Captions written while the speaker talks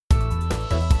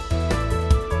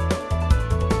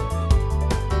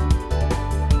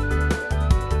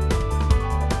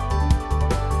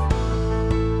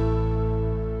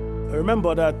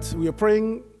Remember that we are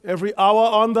praying every hour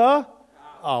on the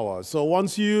hour. So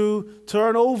once you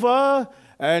turn over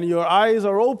and your eyes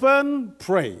are open,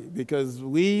 pray, because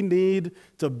we need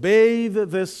to bathe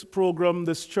this program,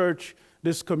 this church,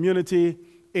 this community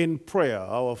in prayer.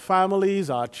 Our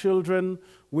families, our children,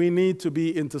 we need to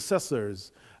be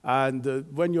intercessors. And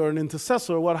when you're an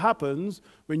intercessor, what happens?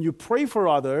 When you pray for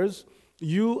others,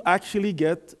 you actually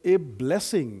get a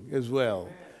blessing as well.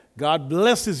 God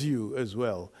blesses you as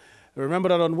well. Remember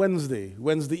that on Wednesday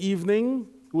evening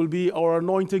will be our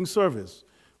anointing service.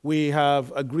 We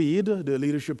have agreed, the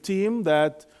leadership team,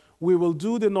 that we will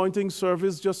do the anointing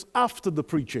service just after the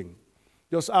preaching.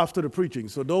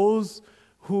 So those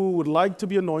who would like to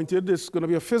be anointed, it's going to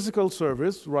be a physical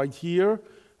service right here.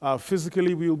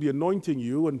 Physically, we will be anointing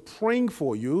you and praying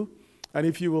for you. And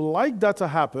if you would like that to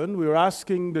happen, we're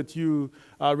asking that you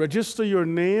register your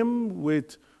name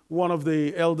with one of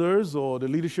the elders or the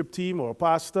leadership team or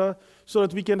pastor so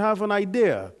that we can have an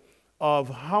idea of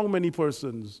how many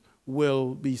persons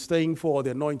will be staying for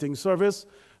the anointing service.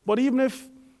 But even if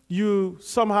you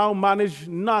somehow manage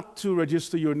not to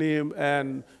register your name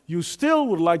and you still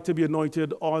would like to be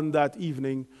anointed on that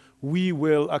evening, we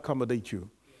will accommodate you.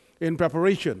 In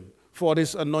preparation for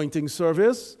this anointing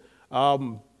service,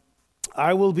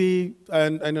 I will be,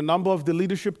 and a number of the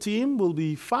leadership team will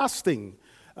be fasting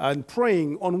and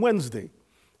praying on Wednesday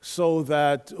so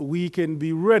that we can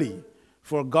be ready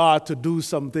for God to do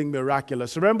something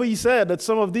miraculous. Remember, he said that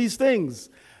some of these things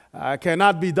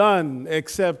cannot be done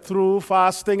except through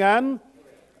fasting and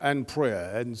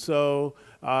prayer. And so,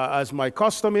 as my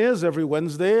custom is, every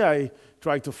Wednesday I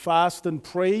try to fast and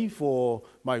pray for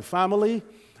my family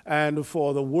and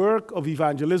for the work of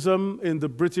evangelism in the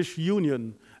British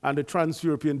Union and the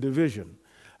Trans-European Division.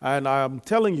 And I'm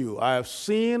telling you, I have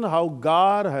seen how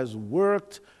God has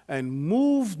worked and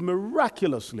moved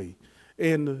miraculously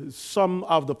in some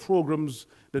of the programs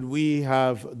that we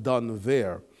have done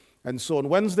there. And so on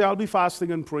Wednesday, I'll be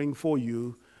fasting and praying for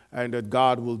you, and that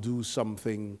God will do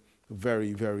something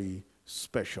very, very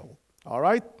special. All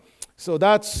right? So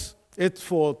that's it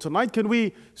for tonight. Can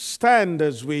we stand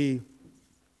as we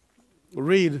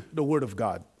read the Word of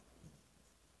God?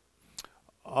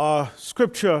 Our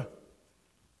scripture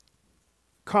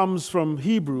comes from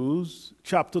Hebrews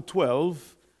chapter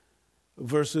 12,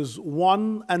 verses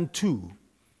 1 and 2.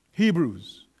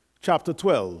 Hebrews chapter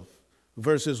 12,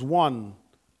 verses 1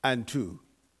 and 2.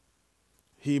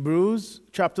 Hebrews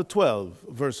chapter 12,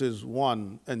 verses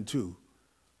 1 and 2.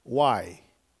 Why?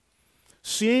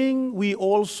 Seeing we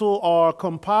also are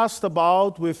compassed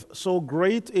about with so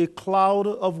great a cloud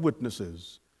of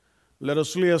witnesses, let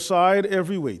us lay aside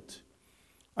every weight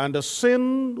and the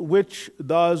sin which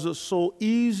does so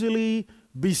easily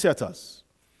beset us,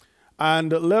 and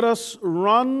let us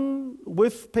run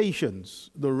with patience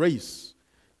the race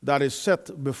that is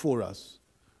set before us,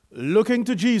 looking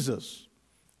to Jesus,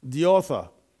 the author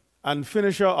and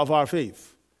finisher of our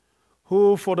faith,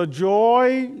 who for the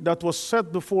joy that was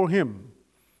set before him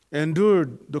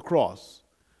endured the cross,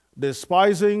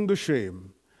 despising the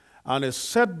shame, and is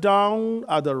set down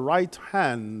at the right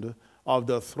hand of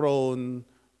the throne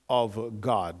of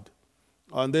God.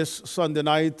 On this Sunday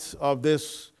night of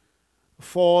this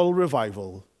fall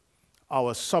revival,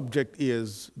 our subject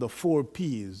is the 4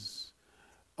 P's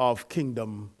of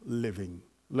kingdom living.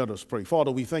 Let us pray.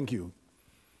 Father, we thank you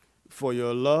for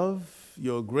your love,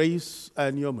 your grace,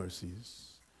 and your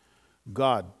mercies.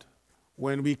 God,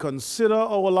 when we consider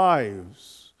our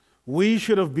lives, we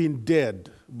should have been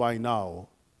dead by now.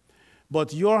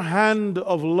 But your hand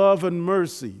of love and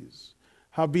mercies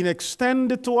have been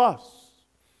extended to us,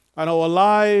 and our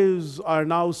lives are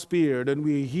now spared. And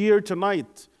we are here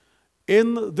tonight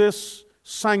in this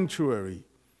sanctuary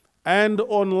and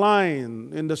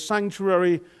online in the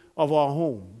sanctuary of our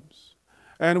homes.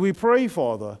 And we pray,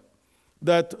 Father,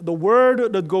 that the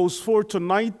word that goes forth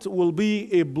tonight will be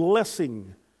a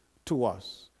blessing to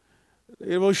us.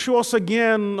 It will show us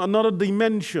again another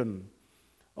dimension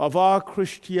of our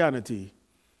Christianity,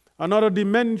 another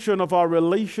dimension of our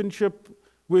relationship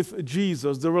with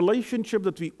Jesus, the relationship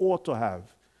that we ought to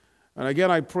have. And again,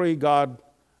 I pray, God,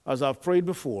 as I've prayed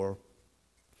before,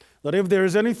 that if there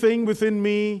is anything within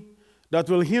me that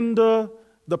will hinder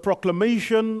the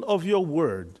proclamation of your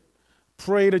word,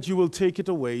 pray that you will take it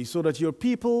away so that your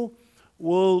people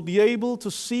will be able to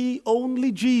see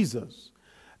only Jesus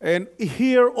and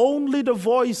hear only the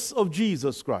voice of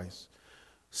Jesus Christ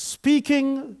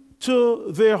speaking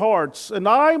to their hearts. And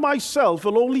I myself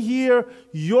will only hear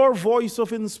your voice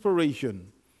of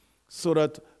inspiration so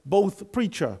that both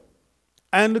preacher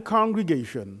and the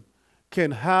congregation can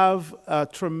have a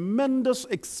tremendous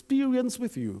experience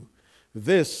with you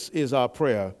This is our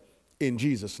prayer in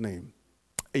Jesus' name.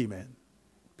 Amen.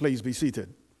 Please be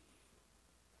seated.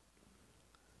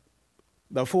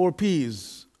 The 4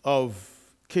 P's of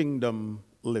kingdom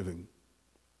living.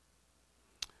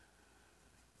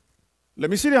 Let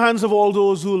me see the hands of all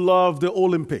those who love the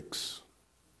Olympics.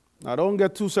 Now, don't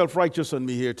get too self-righteous on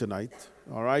me here tonight.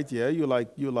 All right? Yeah, you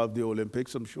love the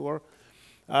Olympics, I'm sure.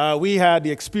 We had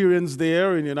the experience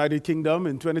there in the United Kingdom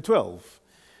in 2012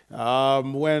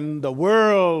 when the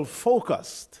world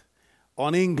focused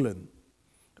on England.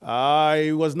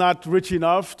 I was not rich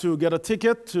enough to get a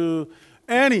ticket to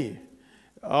any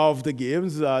of the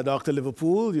games. Dr.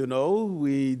 Liverpool,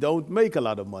 we don't make a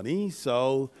lot of money,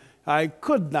 so I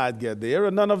could not get there.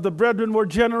 And none of the brethren were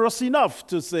generous enough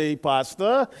to say,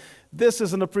 Pastor, this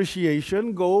is an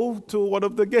appreciation, go to one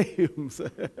of the games.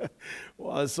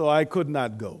 So I could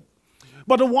not go.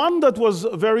 But the one that was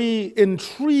very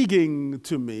intriguing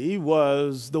to me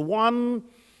was the one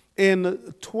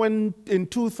in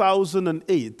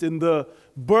 2008 in the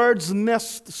Bird's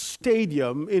Nest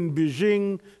Stadium in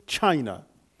Beijing, China.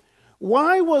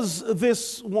 Why was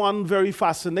this one very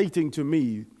fascinating to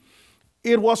me?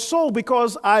 It was so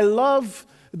because I love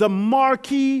the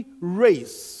marquee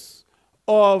race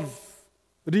of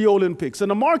the Olympics.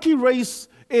 And the marquee race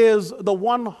is the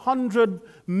 100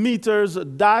 meters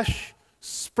dash,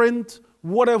 sprint,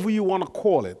 whatever you want to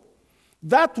call it.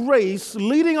 That race,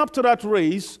 leading up to that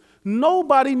race,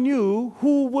 nobody knew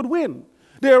who would win.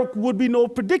 There would be no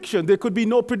prediction. There could be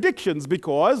no predictions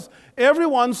because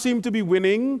everyone seemed to be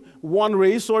winning one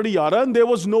race or the other, and there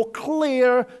was no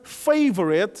clear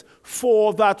favorite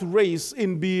for that race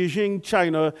in Beijing,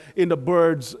 China, in the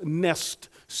Bird's Nest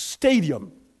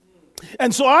Stadium.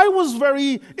 And so I was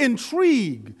very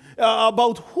intrigued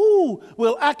about who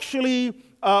will actually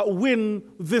win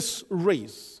this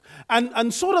race.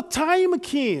 And so the time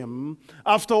came,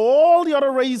 after all the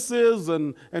other races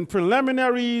and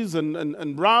preliminaries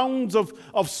and rounds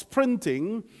of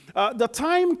sprinting, the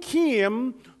time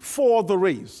came for the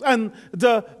race. And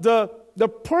the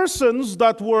persons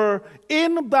that were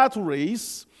in that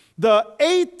race, the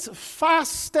 8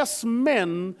 fastest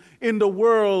men in the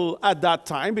world at that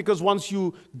time, because once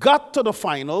you got to the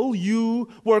final, you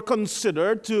were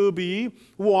considered to be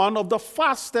one of the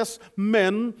fastest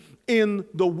men in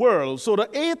the world. So the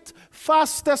 8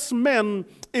 fastest men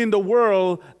in the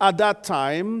world at that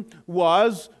time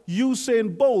was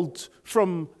Usain Bolt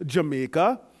from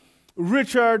Jamaica,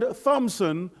 Richard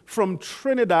Thompson from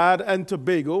Trinidad and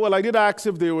Tobago. Well, I did ask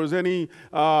if there was any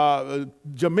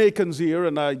Jamaicans here,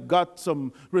 and I got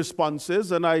some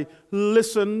responses, and I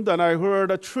listened, and I heard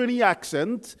a Trini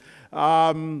accent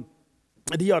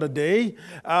the other day.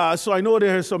 So I know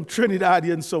there are some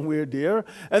Trinidadians somewhere there.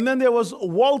 And then there was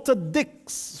Walter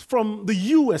Dix from the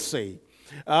USA.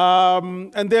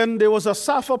 And then there was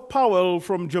Asafa Powell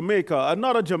from Jamaica,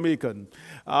 another Jamaican.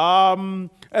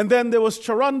 And then there was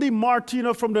Charandi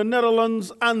Martina from the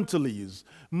Netherlands, Antilles.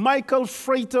 Michael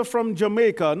Frater from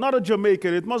Jamaica, not a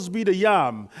Jamaican, it must be the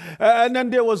Yam. And then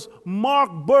there was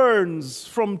Mark Burns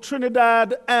from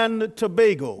Trinidad and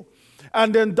Tobago.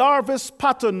 And then Darvis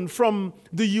Patton from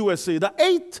the USA, the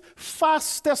 8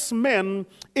 fastest men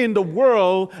in the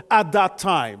world at that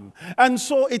time. And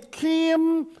so it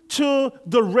came to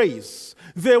the race.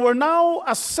 They were now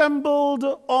assembled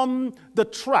on the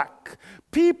track.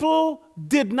 People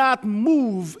did not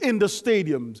move in the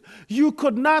stadiums. You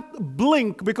could not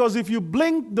blink, because if you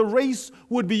blinked, the race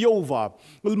would be over.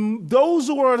 Those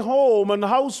who were at home, and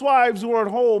housewives who were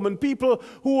at home, and people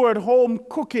who were at home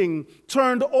cooking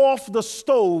turned off the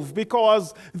stove,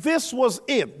 because this was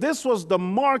it. This was the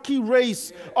marquee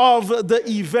race of the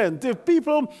event. If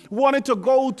people wanted to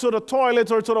go to the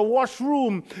toilet or to the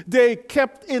washroom, they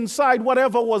kept inside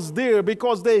whatever was there,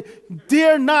 because they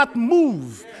dare not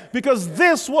move, because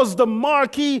this was the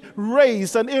marquee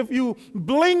race. And if you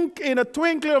blink in a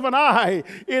twinkling of an eye,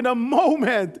 in a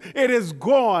moment, it is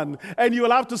gone. And you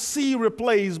will have to see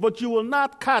replays, but you will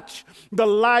not catch the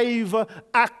live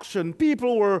action.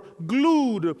 People were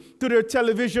glued to their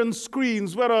television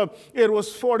screens, whether it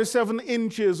was 47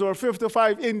 inches or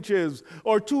 55 inches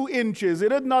or 2 inches. It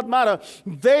did not matter.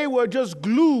 They were just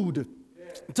glued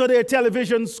to their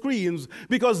television screens,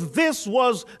 because this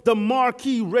was the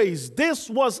marquee race. This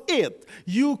was it.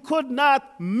 You could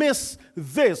not miss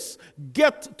this.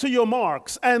 Get to your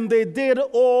marks. And they did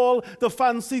all the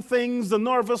fancy things, the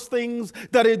nervous things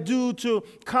that they do to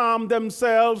calm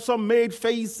themselves. Some made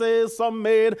faces, some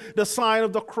made the sign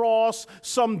of the cross,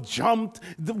 some jumped,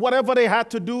 whatever they had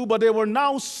to do, but they were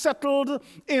now settled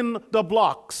in the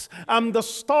blocks. And the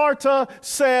starter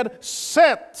said,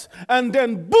 set, and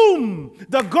then boom,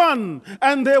 the gun,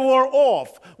 and they were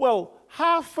off. Well,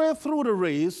 halfway through the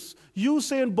race,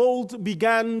 Usain Bolt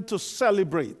began to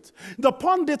celebrate. The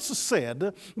pundits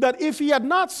said that if he had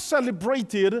not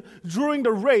celebrated during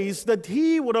the race, that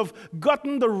he would have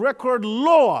gotten the record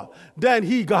lower than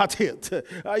he got hit.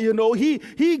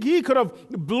 He could have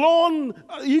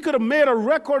made a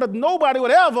record that nobody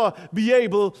would ever be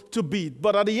able to beat.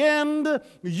 But at the end,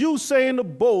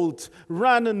 Usain Bolt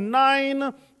ran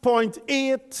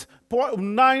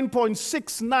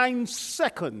 9.69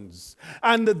 seconds.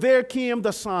 And there came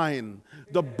the sign,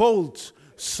 the Bolt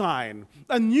sign.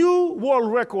 A new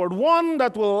world record, one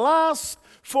that will last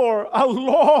for a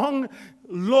long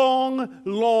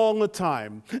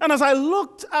time. And as I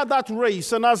looked at that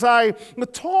race, and as I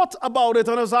thought about it,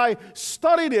 and as I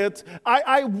studied it,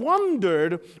 I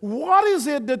wondered, what is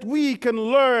it that we can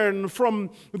learn from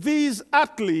these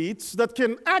athletes that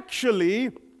can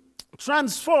actually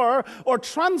transfer or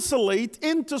translate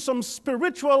into some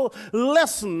spiritual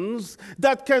lessons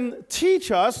that can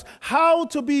teach us how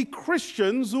to be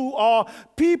Christians who are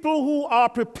people who are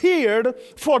prepared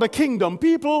for the kingdom,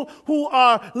 people who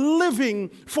are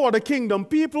living for the kingdom,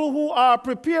 people who are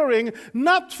preparing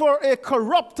not for a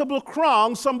corruptible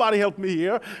crown, somebody help me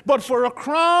here, but for a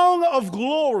crown of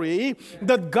glory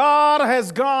that God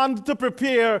has gone to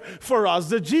prepare for us,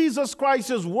 that Jesus Christ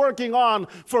is working on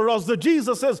for us, that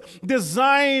Jesus is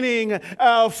designing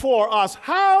for us.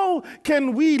 How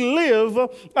can we live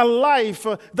a life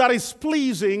that is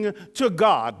pleasing to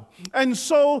God? And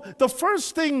so the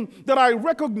first thing that I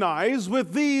recognize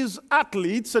with these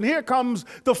athletes, and here comes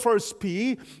the first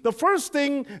P, the first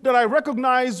thing that I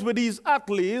recognize with these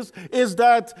athletes is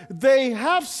that they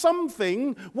have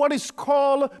something what is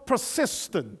called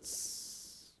persistence.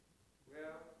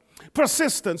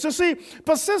 Persistence. You see,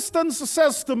 persistence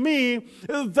says to me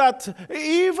that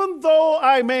even though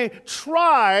I may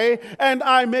try and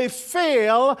I may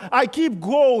fail, I keep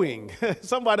going.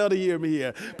 Somebody ought to hear me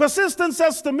here. Persistence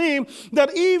says to me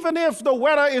that even if the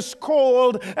weather is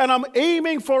cold and I'm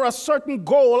aiming for a certain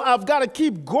goal, I've got to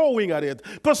keep going at it.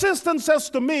 Persistence says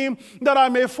to me that I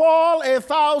may fall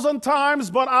 1,000 times,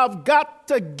 but I've got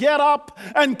to get up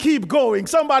and keep going.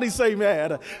 Somebody say,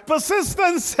 man.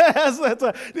 Persistence says that,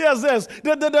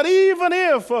 that even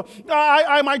if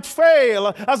I might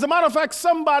fail, as a matter of fact,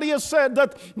 somebody has said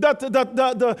that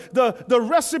the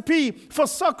recipe for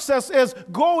success is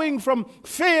going from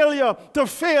failure to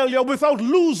failure without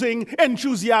losing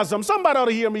enthusiasm. Somebody ought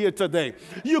to hear me here today.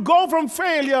 You go from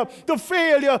failure to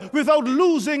failure without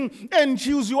losing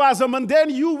enthusiasm, and then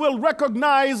you will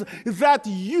recognize that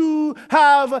you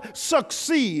have succeeded.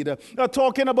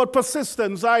 Talking about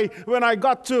persistence, when I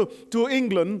got to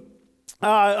England,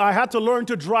 I had to learn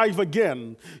to drive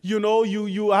again. You know,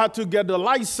 you had to get the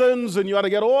license and you had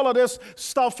to get all of this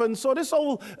stuff. And so this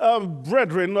old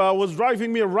brethren was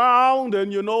driving me around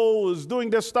and, was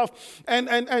doing this stuff. And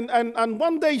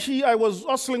one day I was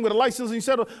hustling with a license and he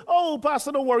said, "Oh,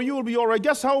 Pastor, don't worry, you'll be all right.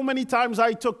 Guess how many times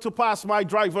I took to pass my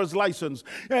driver's license?"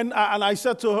 And I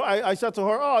said to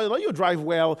her, "Oh, you drive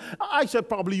well." I said,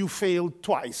 "Probably you failed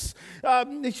twice."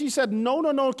 She said,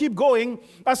 No, keep going.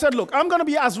 I said, "Look, I'm going to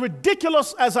be as ridiculous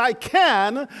as I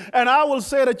can, and I will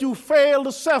say that you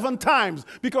failed 7 times,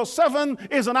 because 7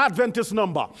 is an Adventist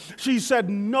number." She said,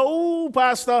 "No,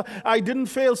 Pastor, I didn't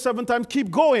fail 7 times. Keep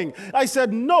going." I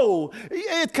said, "No,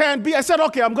 it can't be." I said,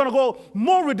 "Okay, I'm going to go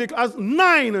more ridiculous,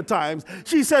 9 times."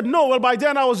 She said, "No." Well, by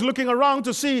then I was looking around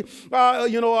to see,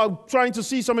 trying to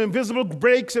see some invisible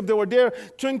brakes if they were there,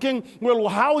 thinking, well,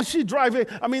 how is she driving?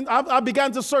 I mean, I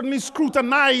began to certainly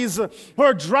scrutinize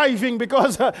her driving,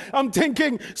 because I'm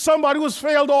thinking somebody was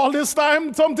failed all this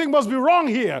time. Something must be wrong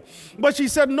here. But she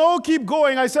said, "No, keep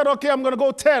going." I said, "Okay, I'm going to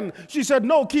go 10. She said,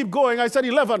 "No, keep going." I said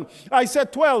 11. I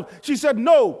said 12. She said,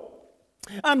 "No."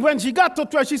 And when she got to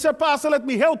 12, she said, "Pastor, let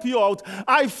me help you out.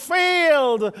 I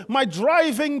failed my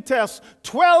driving test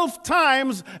 12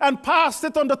 times and passed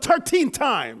it on the 13th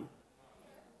time."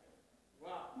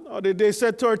 Wow. No, they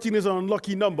said 13 is an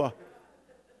unlucky number.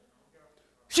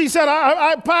 She said,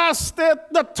 I passed it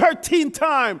the 13th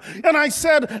time. And I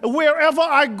said, "Wherever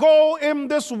I go in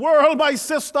this world, my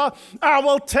sister, I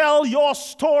will tell your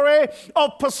story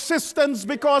of persistence,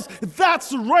 because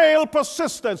that's real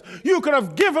persistence. You could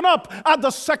have given up at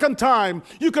the 2nd time.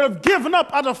 You could have given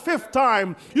up at the 5th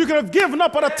time. You could have given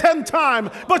up at the 10th time.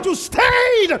 But you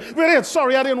stayed with it."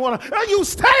 Sorry, I didn't want to. You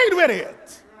stayed with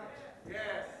it.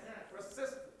 Yes.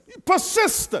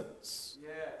 Persistence.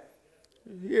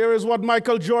 Here is what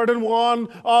Michael Jordan, one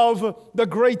of the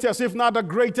greatest, if not the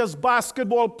greatest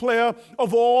basketball player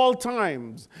of all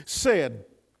times, said.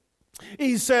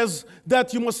 He says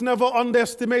that you must never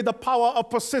underestimate the power of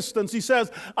persistence. He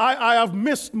says, I have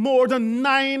missed more than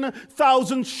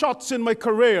 9,000 shots in my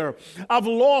career. I've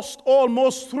lost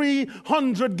almost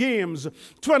 300 games.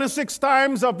 26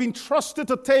 times I've been trusted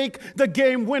to take the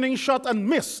game-winning shot and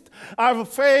missed. I've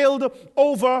failed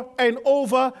over and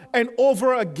over and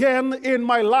over again in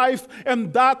my life,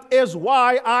 and that is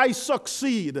why I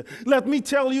succeed. Let me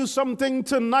tell you something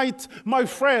tonight, my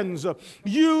friends.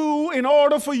 In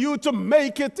order for you to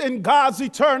make it in God's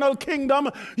eternal kingdom,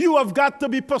 you have got to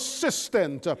be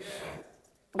persistent.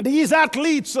 These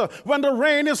athletes, when the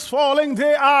rain is falling,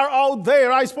 they are out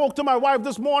there. I spoke to my wife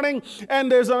this morning, and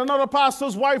there's another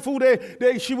pastor's wife who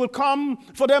she will come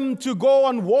for them to go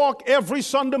and walk every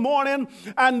Sunday morning,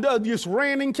 and it's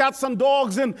raining cats and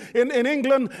dogs in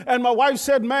England. And my wife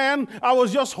said, man, I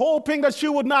was just hoping that she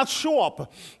would not show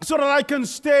up so that I can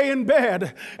stay in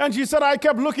bed. And she said, I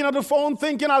kept looking at the phone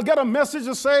thinking I'll get a message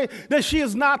to say that she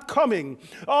is not coming.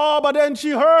 Oh, but then she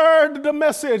heard the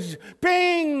message,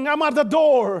 ping, I'm at the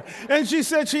door. And she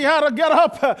said she had to get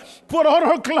up, put on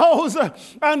her clothes,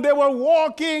 and they were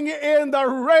walking in the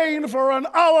rain for an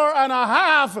hour and a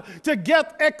half to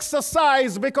get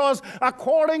exercise, because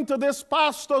according to this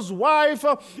pastor's wife,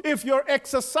 if you're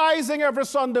exercising every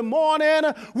Sunday morning,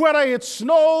 whether it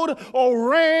snowed or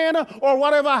rain or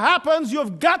whatever happens,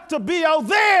 you've got to be out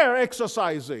there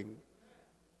exercising.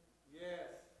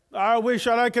 I wish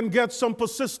that I can get some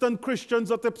persistent Christians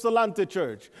at Ypsilanti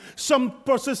Church. Some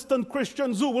persistent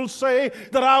Christians who will say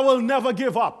that I will never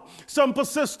give up. Some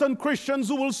persistent Christians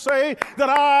who will say that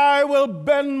I will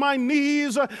bend my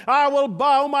knees, I will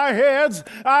bow my heads,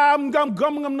 I'm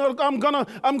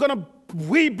gonna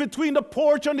weep between the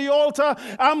porch and the altar.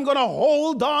 I'm going to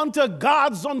hold on to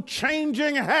God's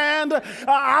unchanging hand.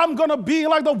 I'm going to be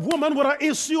like the woman with an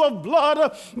issue of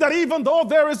blood, that even though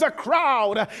there is a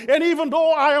crowd, and even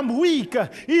though I am weak,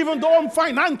 even though I'm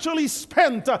financially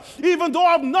spent, even though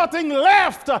I have nothing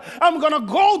left, I'm going to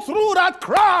go through that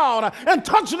crowd and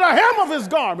touch the hem of his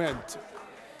garment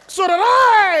so that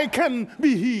I can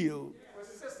be healed.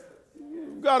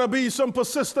 Got to be some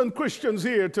persistent Christians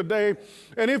here today.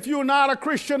 And if you're not a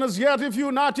Christian as yet, if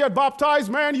you're not yet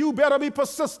baptized, man, you better be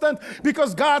persistent,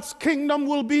 because God's kingdom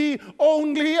will be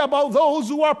only about those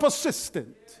who are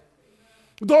persistent.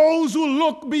 Those who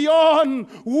look beyond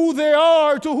who they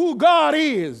are to who God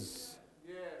is.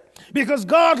 Because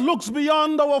God looks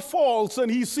beyond our faults and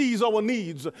he sees our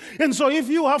needs. And so if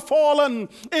you have fallen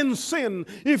in sin,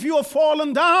 if you have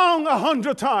fallen down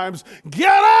 100 times,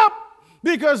 get up,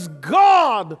 because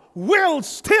God will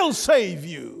still save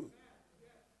you.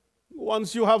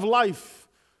 Once you have life,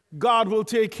 God will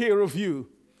take care of you.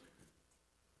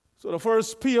 So the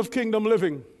first P of kingdom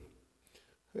living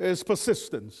is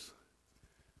persistence.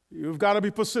 You've got to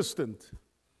be persistent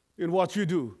in what you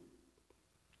do.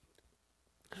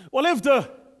 Well, if the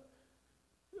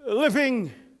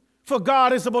living for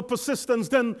God is about persistence,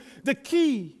 then the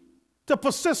key to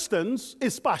persistence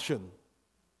is passion.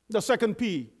 The second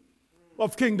P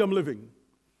of kingdom living.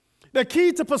 The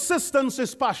key to persistence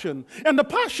is passion. And the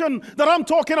passion that I'm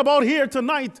talking about here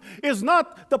tonight is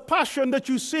not the passion that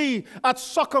you see at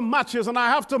soccer matches. And I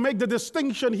have to make the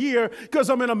distinction here because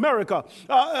I'm in America.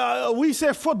 We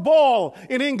say football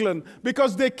in England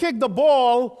because they kick the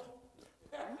ball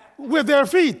with their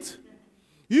feet.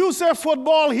 You say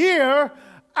football here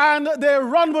and they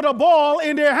run with a ball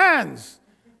in their hands.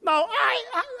 Now,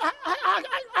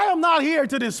 I am not here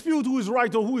to dispute who is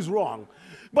right or who is wrong.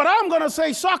 But I'm going to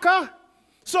say soccer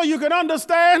so you can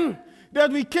understand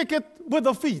that we kick it with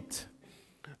the feet.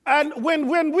 And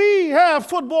when we have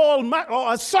football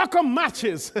or soccer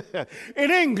matches in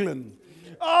England,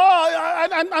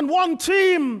 and one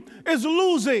team is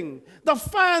losing, the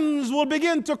fans will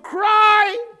begin to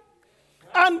cry.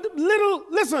 And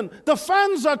listen, the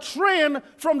fans are trained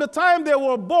from the time they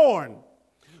were born.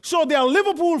 So they are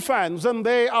Liverpool fans, and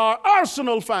they are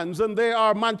Arsenal fans, and they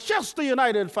are Manchester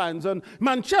United fans, and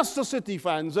Manchester City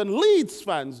fans, and Leeds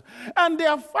fans. And they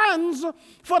are fans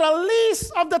for the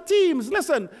least of the teams.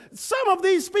 Listen, some of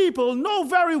these people know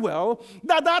very well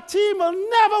that that team will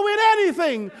never win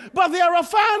anything, but they are a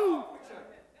fan.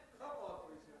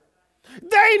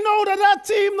 They know that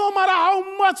team, no matter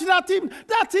how much that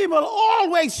team will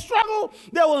always struggle.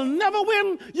 They will never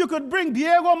win. You could bring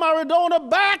Diego Maradona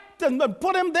back and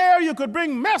put him there. You could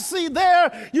bring Messi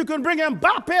there. You could bring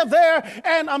Mbappe there.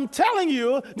 And I'm telling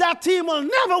you, that team will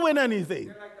never win anything.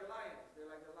 They're like the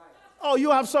Lions. Oh,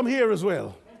 you have some here as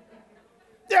well.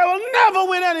 They will never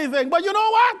win anything. But you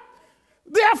know what?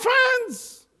 They are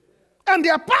fans. And they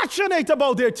are passionate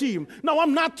about their team. Now,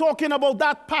 I'm not talking about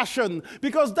that passion,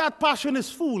 because that passion is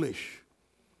foolish.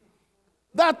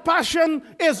 That passion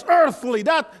is earthly.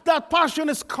 That passion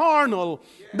is carnal.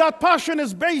 That passion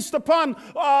is based upon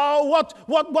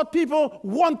what people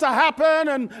want to happen,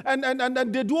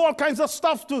 and they do all kinds of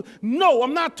stuff to. No,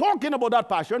 I'm not talking about that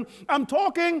passion. I'm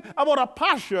talking about a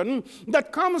passion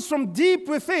that comes from deep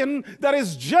within, that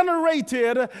is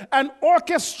generated and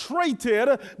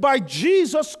orchestrated by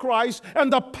Jesus Christ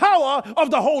and the power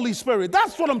of the Holy Spirit.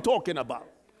 That's what I'm talking about.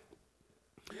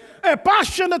 A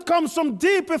passion that comes from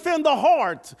deep within the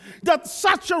heart, that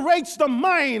saturates the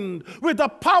mind with the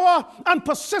power and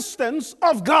persistence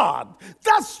of God.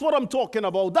 That's what I'm talking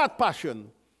about, that passion.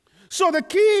 So the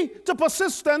key to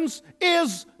persistence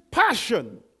is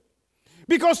passion.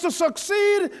 Because to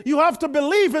succeed, you have to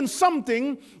believe in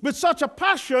something with such a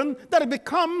passion that it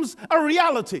becomes a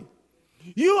reality.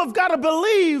 You have got to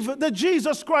believe that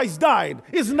Jesus Christ died.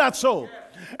 Isn't that so?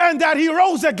 And that he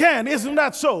rose again. Isn't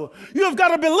that so? You've got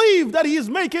to believe that he is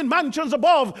making mansions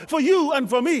above for you and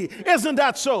for me. Isn't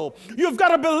that so? You've got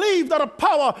to believe that the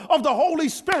power of the Holy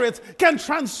Spirit can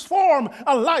transform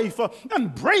a life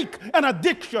and break an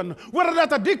addiction. Whether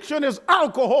that addiction is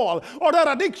alcohol, or that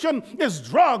addiction is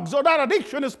drugs, or that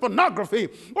addiction is pornography,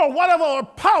 or whatever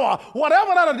power,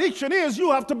 whatever that addiction is, you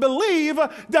have to believe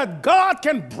that God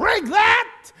can break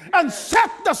that and set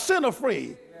the sinner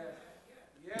free.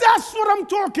 That's what I'm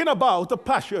talking about, a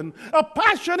passion. A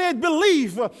passionate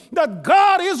belief that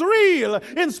God is real,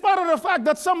 in spite of the fact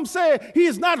that some say he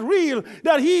is not real,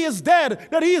 that he is dead,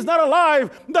 that he is not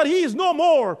alive, that he is no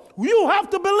more. You have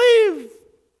to believe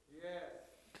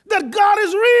that God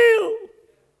is real.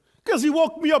 Because he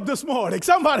woke me up this morning.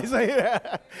 Somebody say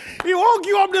that. He woke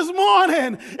you up this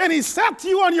morning and he set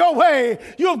you on your way.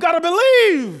 You've got to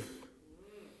believe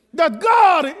that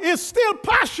God is still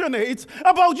passionate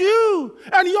about you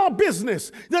and your business,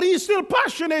 that he's still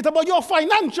passionate about your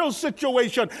financial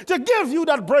situation to give you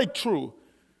that breakthrough.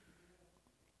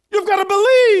 You've got to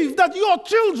believe that your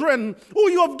children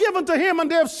who you have given to him and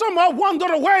they have somehow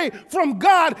wandered away from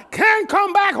God can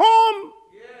come back home.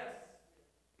 Yes.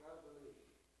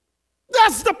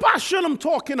 That's the passion I'm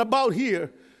talking about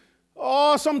here.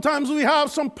 Oh, sometimes we have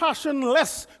some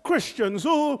passionless Christians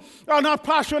who are not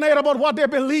passionate about what they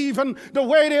believe and the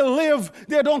way they live.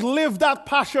 They don't live that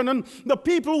passion. And the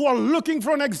people who are looking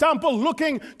for an example,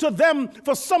 looking to them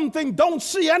for something, don't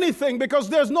see anything because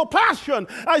there's no passion.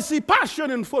 I see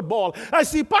passion in football. I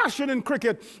see passion in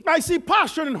cricket. I see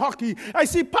passion in hockey. I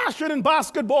see passion in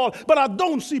basketball. But I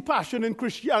don't see passion in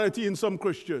Christianity in some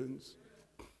Christians.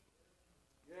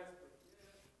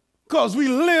 Because we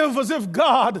live as if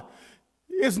God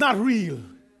is not real.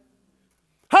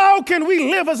 How can we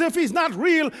live as if he's not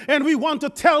real and we want to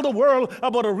tell the world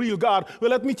about a real God? Well,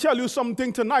 let me tell you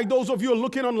something tonight. Those of you who are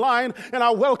looking online, and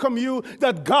I welcome you,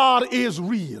 that God is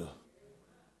real.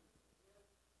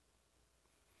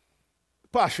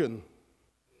 Passion.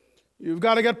 You've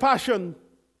got to get passion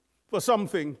for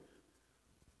something.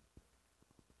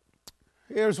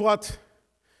 Here's what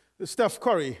Steph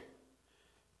Curry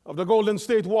of the Golden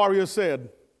State Warriors said.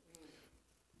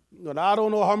 And I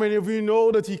don't know how many of you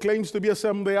know that he claims to be a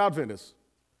Seventh-day Adventist.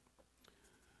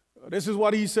 This is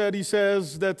what he said. He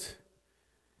says that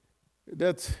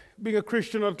being a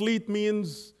Christian athlete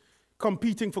means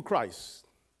competing for Christ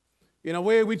in a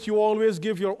way which you always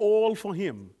give your all for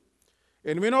him.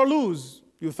 And win or lose,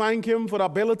 you thank him for the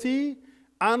ability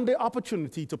and the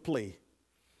opportunity to play.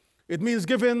 It means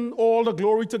giving all the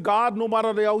glory to God no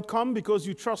matter the outcome because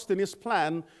you trust in his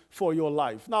plan for your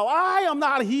life. Now, I am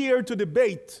not here to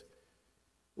debate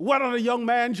whether the young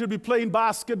man should be playing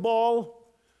basketball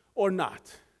or not.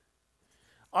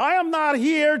 I am not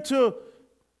here to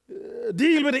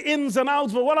deal with the ins and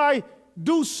outs, but what I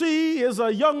do see is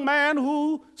a young man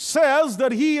who says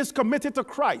that he is committed to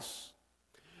Christ.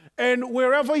 And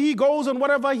wherever he goes and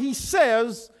whatever he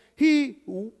says, he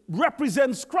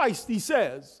represents Christ, he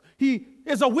says. He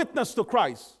is a witness to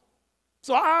Christ.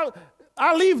 So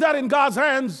I'll leave that in God's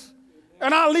hands,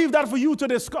 and I'll leave that for you to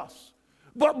discuss.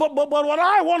 But what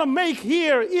I want to make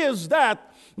here is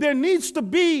that there needs to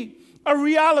be a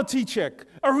reality check,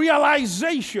 a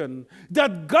realization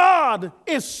that God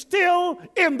is still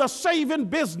in the saving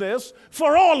business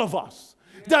for all of us.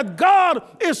 That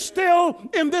God is still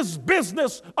in this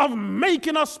business of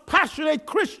making us passionate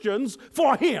Christians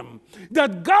for him.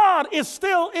 That God is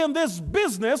still in this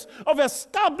business of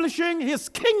establishing his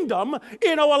kingdom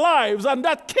in our lives. And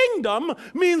that kingdom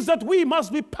means that we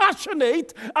must be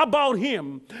passionate about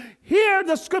him. Hear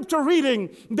the scripture reading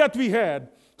that we had.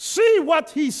 See what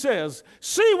he says.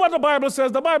 See what the Bible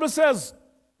says. The Bible says,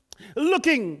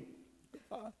 looking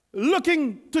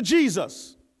to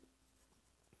Jesus.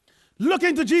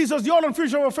 Looking to Jesus, the author and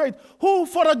finisher of our faith, who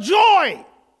for the joy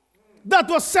that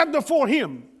was set before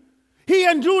him. He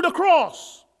endured the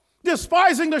cross,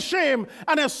 despising the shame,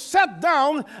 and is set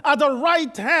down at the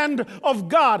right hand of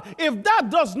God. If that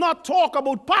does not talk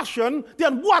about passion,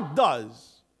 then what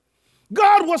does?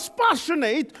 God was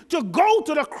passionate to go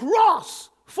to the cross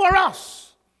for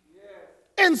us,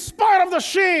 in spite of the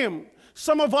shame.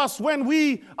 Some of us, when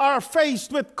we are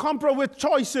faced with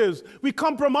choices, we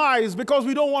compromise because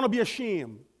we don't want to be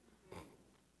ashamed.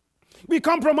 We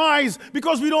compromise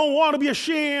because we don't want to be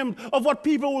ashamed of what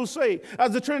people will say.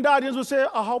 As the Trinidadians will say,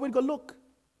 how we gonna look?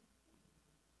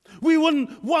 We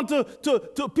wouldn't want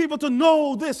to people to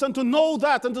know this and to know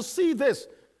that and to see this.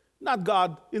 Not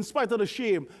God, in spite of the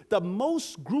shame. The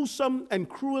most gruesome and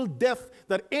cruel death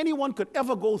that anyone could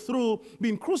ever go through,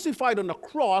 being crucified on the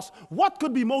cross, what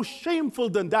could be most shameful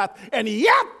than that? And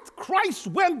yet, Christ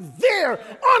went there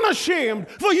unashamed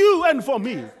for you and for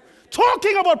me.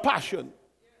 Talking about passion.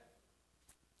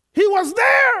 He was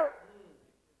there.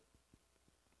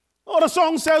 Oh, the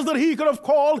song says that he could have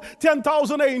called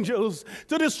 10,000 angels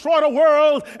to destroy the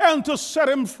world and to set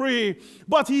him free.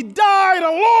 But he died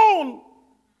alone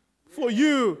for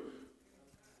you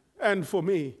and for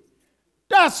me.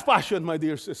 That's passion, my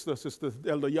dear sister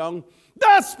Elder Young.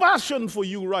 That's passion for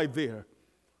you right there.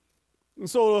 And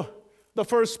so the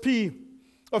first P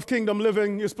of kingdom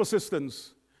living is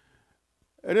persistence.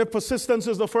 And if persistence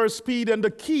is the first P, then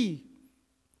the key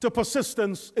to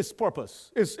persistence is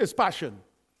purpose, is passion.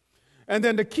 And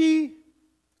then the key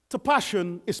to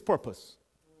passion is purpose.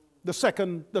 The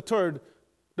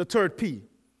third P.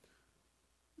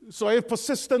 So if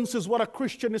persistence is what a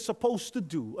Christian is supposed to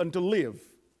do and to live,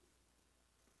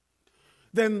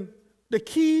 then the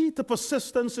key to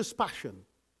persistence is passion.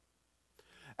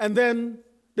 And then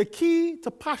the key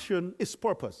to passion is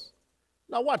purpose.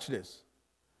 Now watch this.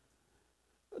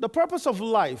 The purpose of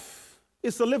life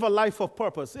is to live a life of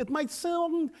purpose. It might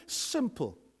sound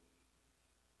simple,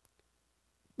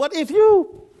 but if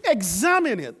you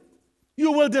examine it,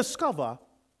 you will discover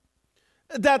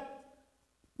that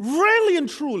really and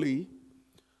truly,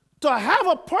 to have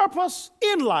a purpose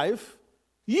in life,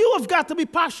 you have got to be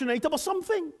passionate about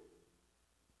something.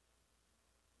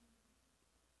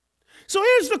 So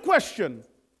here's the question.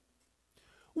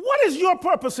 What is your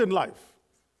purpose in life?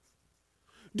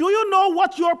 Do you know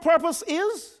what your purpose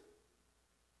is?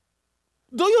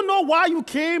 Do you know why you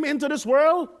came into this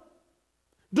world?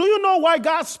 Do you know why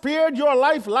God spared your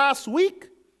life last week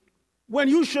when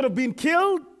you should have been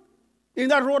killed in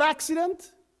that road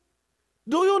accident?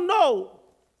 Do you know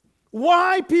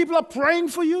why people are praying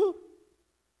for you?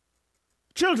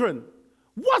 Children,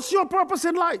 what's your purpose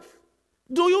in life?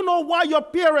 Do you know why your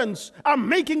parents are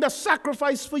making the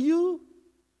sacrifice for you?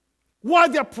 Why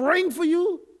they're praying for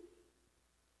you?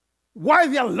 Why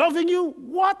they're loving you?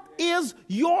 What is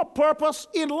your purpose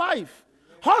in life?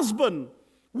 Husband,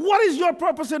 what is your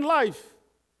purpose in life?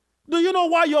 Do you know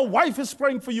why your wife is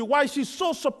praying for you? Why she's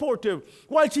so supportive?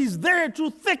 Why she's there through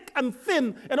thick and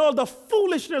thin and all the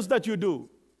foolishness that you do?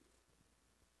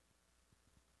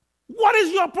 What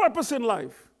is your purpose in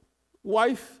life?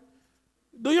 Wife,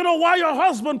 do you know why your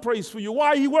husband prays for you?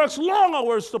 Why he works long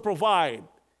hours to provide?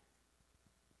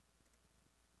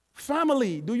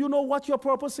 Family, do you know what your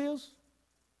purpose is?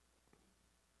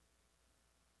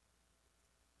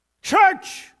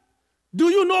 Church, do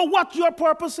you know what your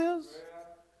purpose is?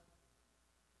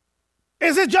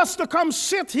 Is it just to come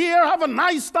sit here, have a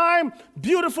nice time,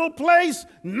 beautiful place,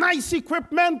 nice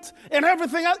equipment, and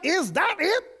everything else? Is that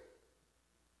it?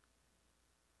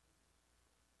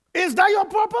 Is that your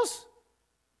purpose?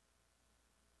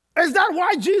 Is that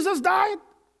why Jesus died?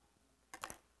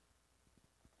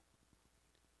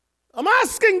 I'm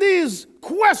asking these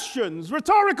questions,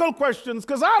 rhetorical questions,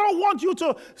 because I don't want you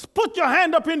to put your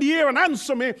hand up in the air and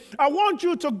answer me. I want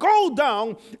you to go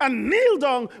down and kneel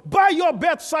down by your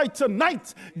bedside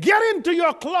tonight. Get into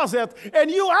your closet and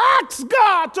you ask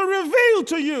God to reveal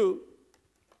to you.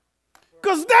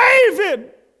 Because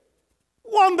David,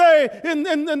 one day in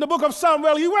the book of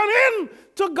Samuel, he went in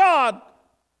to God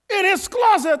in his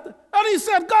closet and he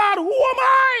said, God, who am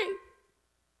I?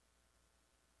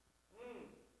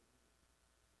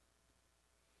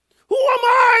 Who am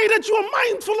I that you are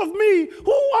mindful of me?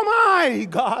 Who am I,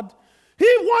 God? He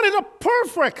wanted a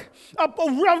perfect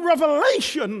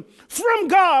revelation from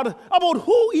God about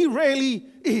who he really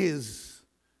is,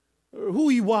 who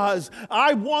he was.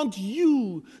 I want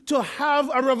you to have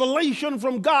a revelation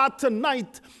from God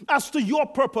tonight as to your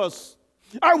purpose.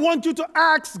 I want you to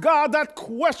ask God that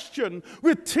question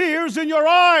with tears in your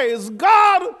eyes.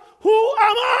 God, who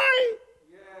am I?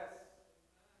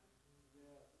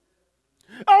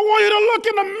 I want you to look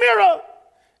in the mirror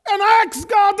And ask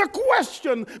God the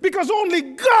question, because only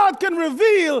God can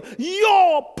reveal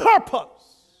your purpose.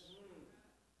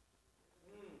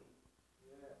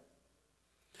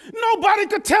 Nobody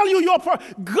could tell you your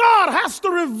purpose. God has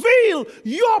to reveal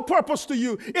your purpose to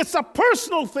you. It's a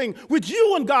personal thing with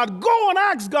you and God. Go and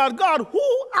ask God, God,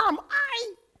 who am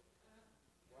I?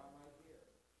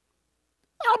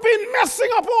 I've been messing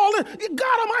up all this.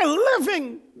 God, am I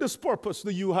living this purpose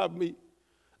that you have me?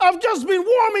 I've just been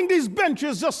warming these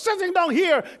benches, just sitting down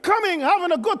here, coming,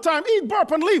 having a good time, eat,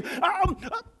 burp, and leave. Who am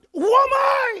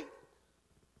I?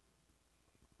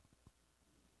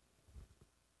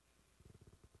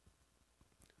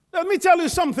 Let me tell you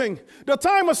something. The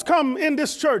time has come in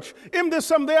this church, in this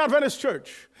Seventh-day Adventist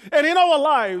church, and in our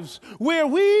lives, where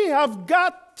we have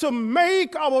got to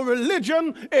make our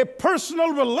religion a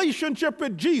personal relationship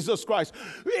with Jesus Christ.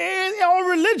 Our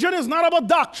religion is not about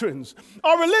doctrines.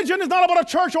 Our religion is not about a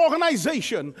church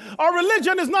organization. Our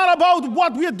religion is not about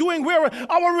what we're doing.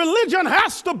 Our religion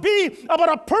has to be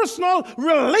about a personal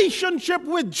relationship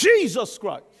with Jesus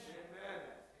Christ.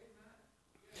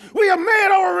 We have made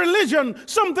our religion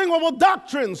something about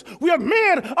doctrines. We have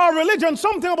made our religion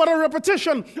something about a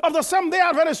repetition of the Seventh-day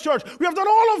Adventist church. We have done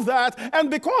all of that,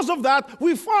 and because of that,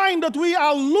 we find that we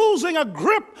are losing a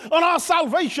grip on our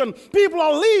salvation. People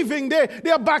are leaving.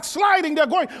 They're backsliding. They're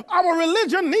going. Our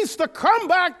religion needs to come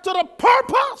back to the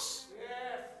purpose.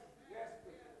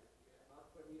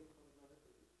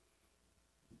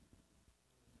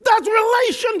 That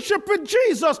relationship with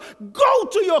Jesus. Go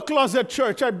to your closet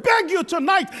church. I beg you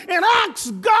tonight and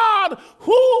ask God,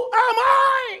 who am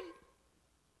I?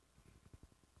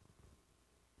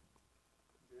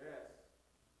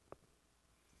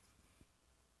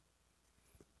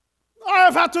 I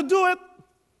have had to do it.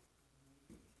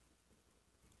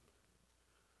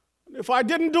 If I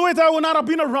didn't do it, I would not have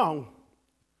been around.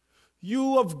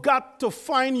 You have got to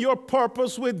find your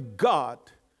purpose with God.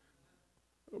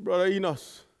 Brother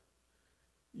Enos,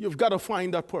 you've got to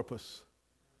find that purpose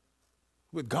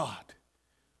with God.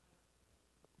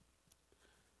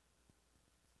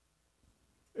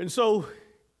 And so,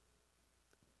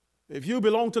 if you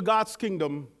belong to God's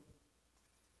kingdom,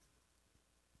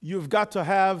 you've got to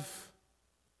have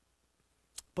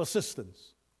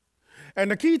persistence.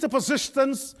 And the key to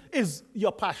persistence is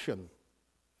your passion.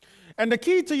 And the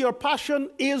key to your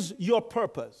passion is your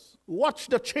purpose. Watch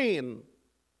the chain.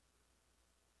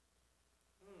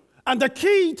 And the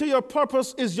key to your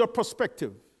purpose is your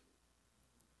perspective.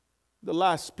 The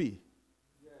last P,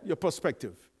 your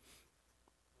perspective.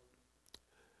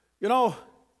 You know,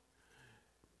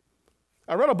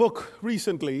 I read a book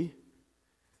recently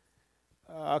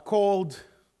called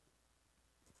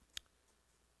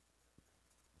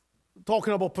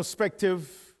Talking About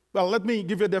Perspective. Well, let me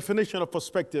give you a definition of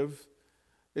perspective.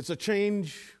 It's a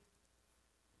changing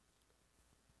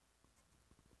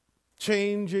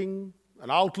an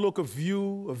outlook, a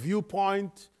view, a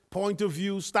viewpoint, point of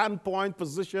view, standpoint,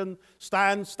 position,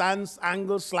 stance,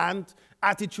 angle, slant,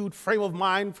 attitude, frame of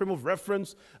mind, frame of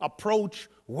reference, approach,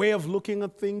 way of looking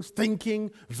at things, thinking,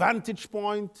 vantage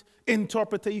point,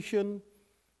 interpretation.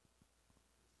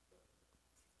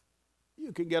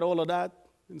 You can get all of that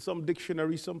in some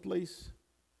dictionary someplace.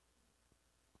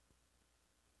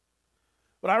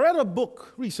 But I read a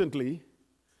book recently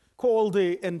called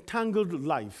The Entangled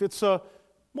Life. It's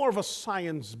more of a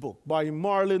science book by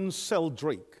Marlin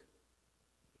Seldrake.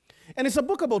 And it's a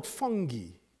book about fungi.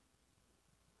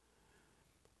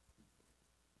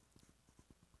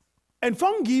 And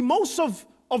fungi, most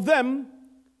of them,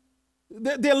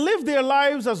 they live their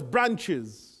lives as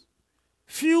branches,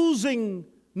 fusing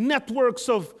networks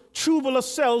of tubular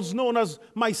cells known as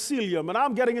mycelium. And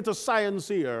I'm getting into science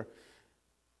here.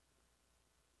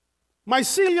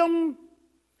 Mycelium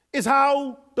is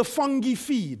how the fungi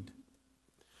feed.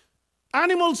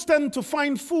 Animals tend to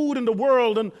find food in the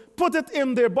world and put it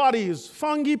in their bodies.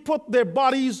 Fungi put their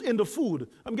bodies in the food.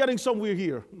 I'm getting somewhere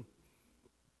here.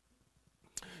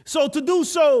 So to do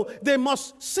so, they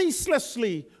must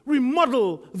ceaselessly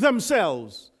remodel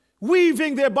themselves,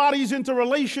 weaving their bodies into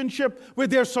relationship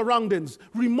with their surroundings.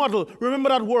 Remodel. Remember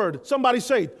that word. Somebody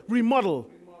say it. Remodel.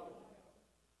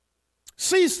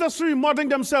 Ceaselessly remodeling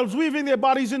themselves, weaving their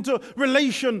bodies into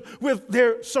relation with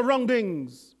their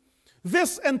surroundings.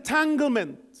 This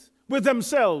entanglement with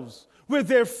themselves, with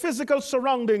their physical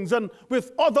surroundings, and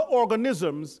with other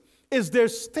organisms is their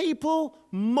staple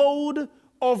mode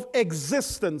of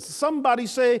existence. Somebody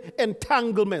say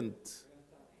entanglement.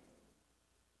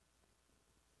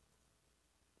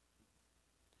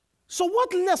 So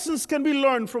what lessons can we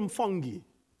learn from fungi?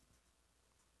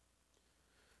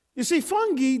 You see,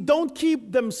 fungi don't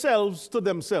keep themselves to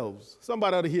themselves.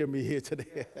 Somebody ought to hear me here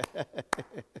today.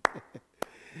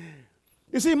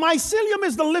 You see, mycelium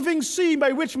is the living seam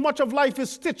by which much of life is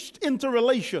stitched into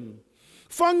relation.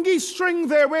 Fungi string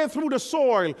their way through the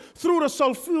soil, through the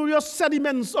sulfurous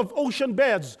sediments of ocean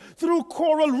beds, through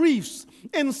coral reefs,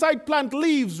 inside plant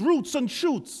leaves, roots, and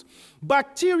shoots.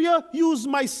 Bacteria use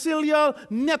mycelial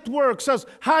networks as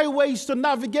highways to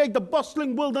navigate the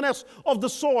bustling wilderness of the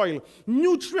soil.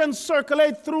 Nutrients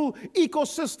circulate through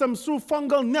ecosystems through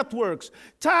fungal networks.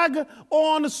 Tag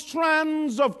on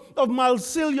strands of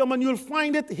mycelium and you'll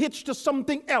find it hitched to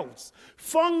something else.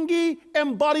 Fungi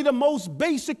embody the most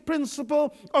basic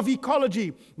principle of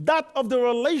ecology, that of the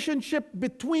relationship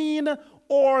between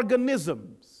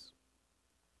organisms.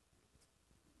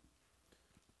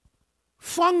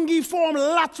 Fungi form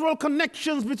lateral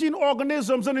connections between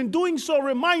organisms, and in doing so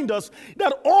remind us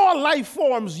that all life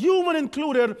forms, human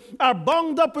included, are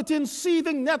bound up within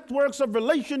seething networks of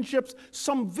relationships,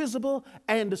 some visible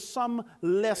and some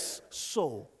less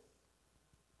so.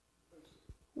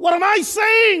 What am I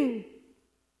saying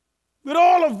with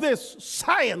all of this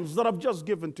science that I've just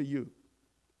given to you?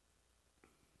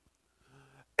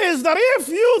 Is that if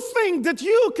you think that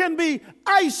you can be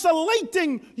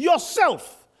isolating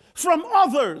yourself from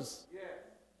others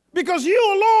because you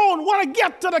alone want to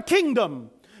get to the kingdom,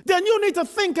 then you need to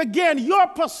think again. Your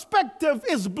perspective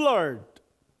is blurred.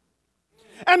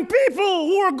 And people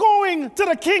who are going to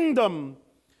the kingdom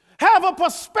have a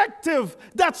perspective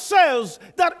that says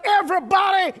that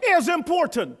everybody is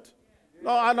important.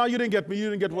 No, you didn't get me. You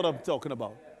didn't get what I'm talking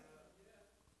about.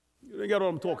 You didn't get what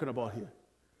I'm talking about here.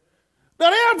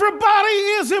 That everybody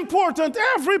is important.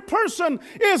 Every person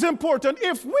is important.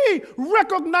 If we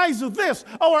recognize this,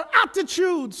 our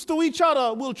attitudes to each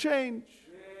other will change.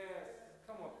 Yes.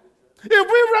 Come on. If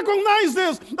we recognize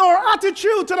this, our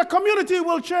attitude to the community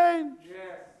will change.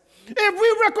 Yes. If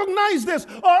we recognize this,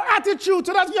 our attitude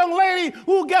to that young lady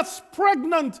who gets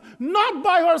pregnant, not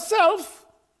by herself,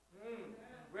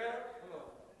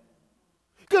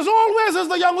 because always is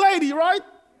the young lady, right?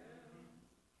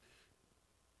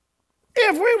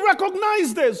 If we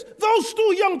recognize this, those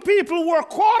two young people were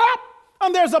caught up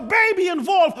and there's a baby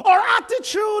involved, our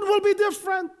attitude will be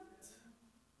different.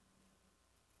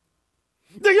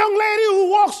 The young lady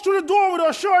who walks through the door with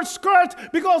her short skirt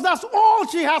because that's all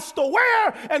she has to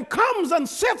wear and comes and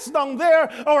sits down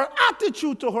there, our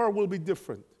attitude to her will be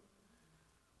different.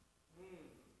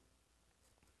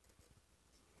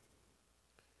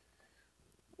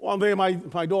 One day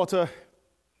my daughter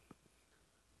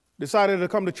decided to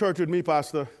come to church with me,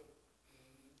 Pastor,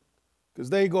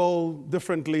 because they go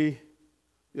differently.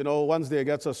 You know, once they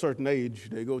get to a certain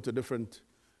age, they go to different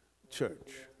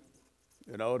church.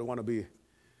 You know, they want to be.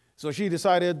 So she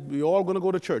decided we're all going to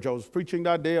go to church. I was preaching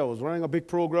that day. I was running a big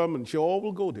program, and she all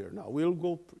will go there. Now, we'll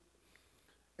go.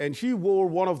 And she wore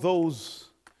one of those,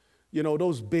 you know,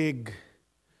 those big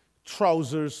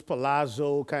trousers,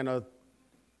 palazzo kind of,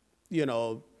 you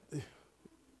know,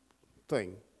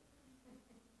 thing.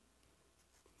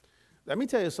 Let me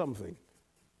tell you something.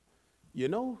 You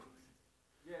know,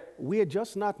 we're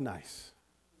just not nice.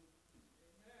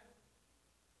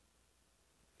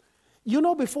 You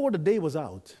know, before the day was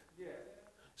out,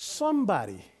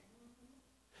 somebody's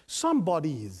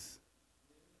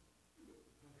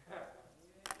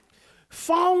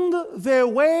found their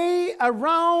way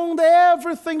around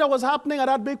everything that was happening at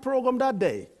that big program that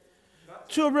day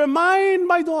to remind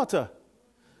my daughter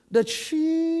that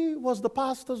she was the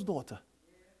pastor's daughter.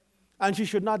 And she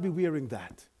should not be wearing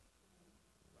that.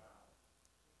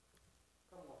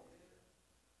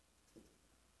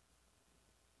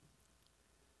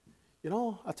 You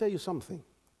know, I'll tell you something.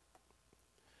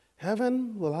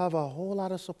 Heaven will have a whole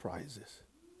lot of surprises.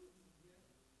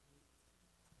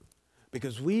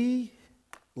 Because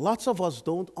lots of us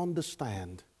don't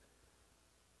understand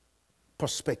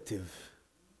perspective.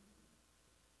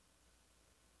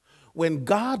 When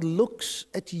God looks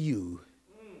at you,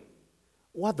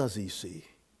 what does he see?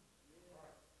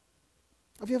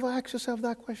 Have you ever asked yourself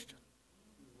that question?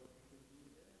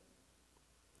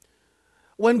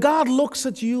 When God looks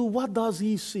at you, what does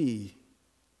he see?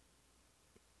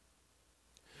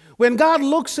 When God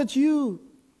looks at you,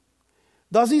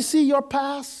 does he see your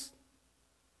past?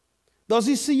 Does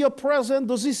he see your present?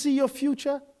 Does he see your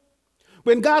future?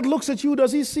 When God looks at you,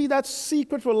 does he see that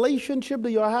secret relationship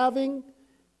that you're having?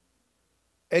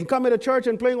 And coming to church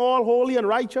and playing all holy and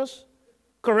righteous?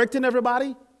 Correcting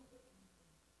everybody,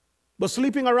 but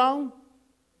sleeping around?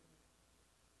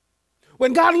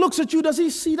 When God looks at you, does he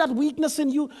see that weakness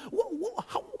in you?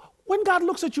 When God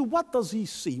looks at you, what does he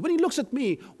see? When he looks at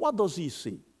me, what does he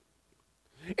see?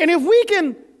 And if we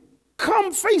can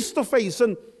come face to face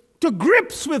and to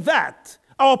grips with that,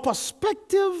 our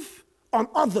perspective on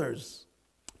others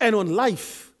and on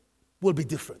life will be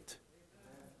different.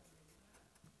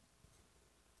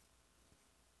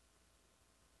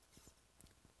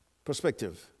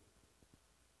 Perspective.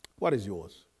 What is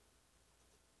yours?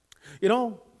 You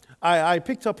know, I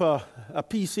picked up a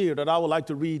piece here that I would like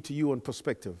to read to you on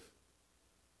perspective.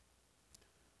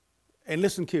 And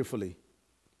listen carefully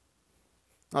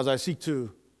as I seek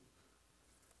to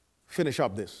finish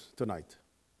up this tonight.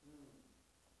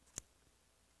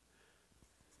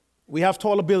 We have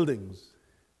taller buildings,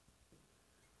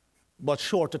 but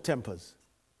shorter tempers.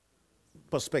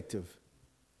 Perspective.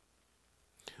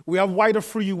 We have wider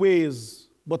freeways,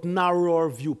 but narrower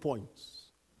viewpoints.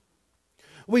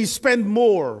 We spend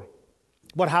more,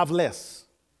 but have less.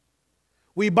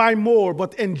 We buy more,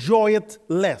 but enjoy it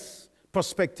less.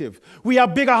 Perspective. We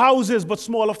have bigger houses, but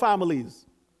smaller families.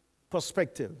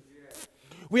 Perspective.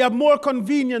 We have more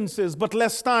conveniences, but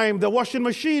less time. The washing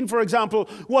machine, for example,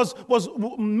 was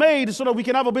made so that we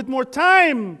can have a bit more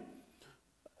time.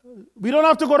 We don't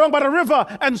have to go down by the river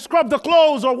and scrub the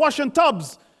clothes or wash in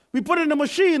tubs. We put it in the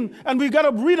machine and we got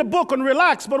to read a book and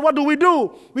relax. But what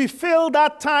do? We fill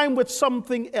that time with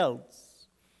something else.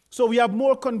 So we have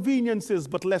more conveniences,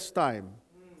 but less time.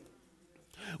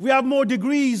 We have more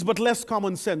degrees, but less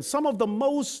common sense. Some of the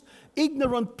most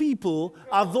ignorant people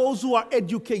are those who are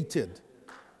educated.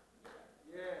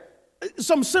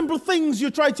 Some simple things you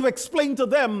try to explain to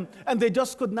them, and they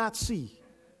just could not see.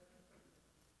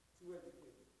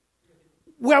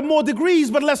 We have more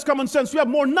degrees, but less common sense. We have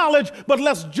more knowledge, but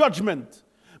less judgment.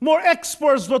 More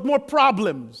experts, but more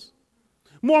problems.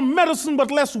 More medicine, but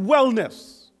less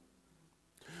wellness.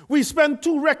 We spend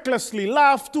too recklessly,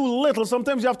 laugh too little.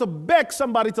 Sometimes you have to beg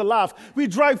somebody to laugh. We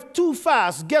drive too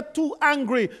fast, get too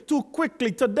angry too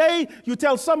quickly. Today, you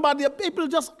tell somebody, people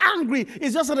just angry.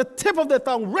 It's just at the tip of their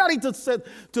tongue, ready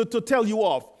to tell you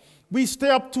off. We stay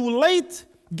up too late,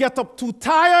 get up too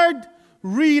tired,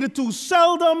 read too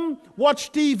seldom,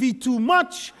 watch TV too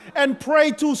much, and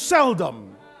pray too seldom.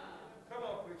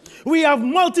 We have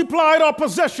multiplied our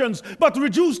possessions, but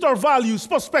reduced our values.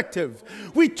 Perspective.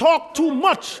 We talk too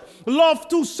much, love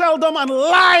too seldom, and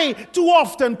lie too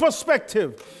often.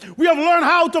 Perspective. We have learned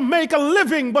how to make a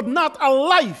living, but not a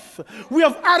life. We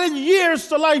have added years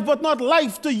to life, but not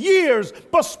life to years.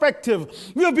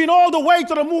 Perspective. We have been all the way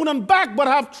to the moon and back, but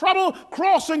have trouble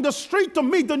crossing the street to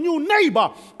meet the new neighbor.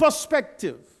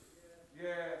 Perspective.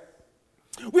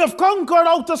 We have conquered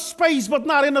outer space, but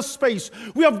not inner space.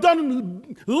 We have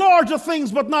done larger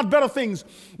things, but not better things.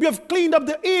 We have cleaned up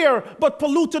the air, but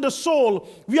polluted the soul.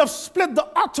 We have split the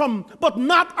atom, but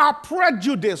not our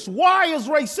prejudice. Why is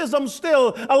racism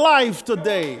still alive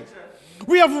today?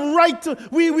 We have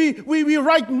we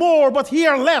write more, but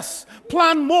hear less.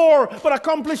 Plan more, but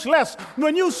accomplish less.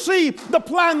 When you see the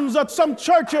plans at some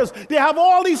churches, they have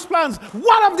all these plans.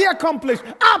 What have they accomplished?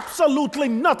 Absolutely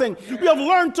nothing. We have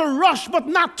learned to rush, but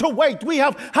not to wait. We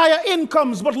have higher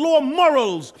incomes, but lower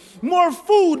morals. More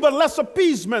food, but less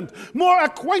appeasement. More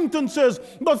acquaintances,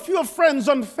 but fewer friends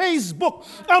on Facebook.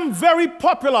 I'm very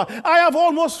popular. I have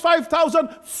almost 5,000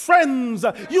 friends.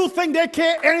 You think they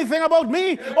care anything about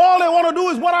me? All they want to do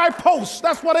is what I post.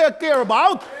 That's what they care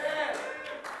about.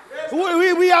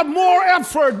 We have more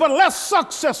effort but less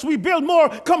success. We build more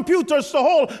computers to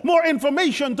hold more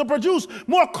information, to produce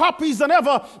more copies than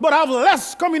ever, but have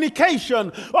less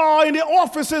communication. In the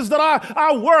offices that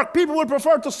I work, people would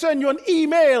prefer to send you an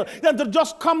email than to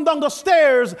just come down the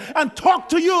stairs and talk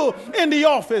to you in the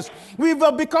office. We've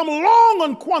become long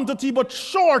on quantity but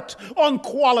short on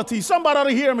quality. Somebody ought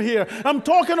to hear me here. I'm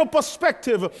talking of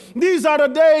perspective. These are the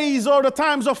days or the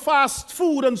times of fast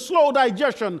food and slow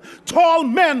digestion, tall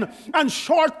men and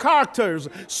short characters,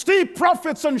 steep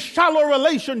profits and shallow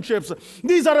relationships.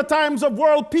 These are the times of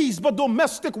world peace but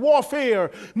domestic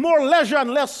warfare, more leisure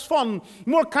and less fun,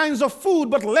 more kinds of food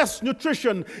but less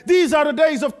nutrition. These are the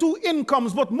days of two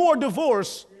incomes but more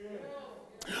divorce,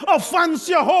 of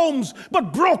fancier homes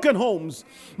but broken homes.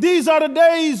 These are the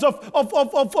days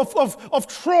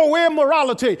of throwaway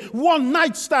morality, one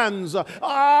night stands,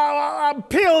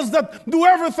 pills that do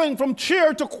everything from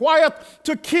cheer to quiet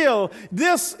to kill.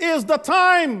 This is the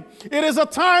time. It is a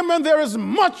time when there is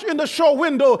much in the show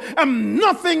window and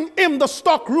nothing in the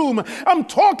stock room. I'm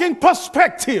talking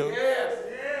perspective. Yes,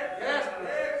 yes,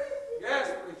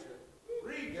 yes, preacher.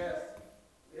 Read, yes,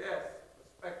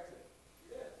 perspective.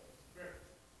 Yes.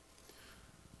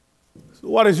 So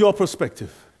what is your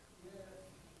perspective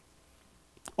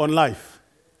on life,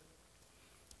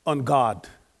 on God,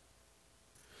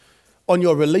 on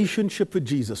your relationship with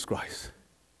Jesus Christ?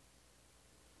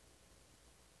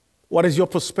 What is your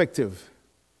perspective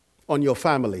on your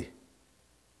family,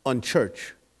 on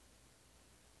church,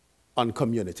 on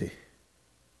community?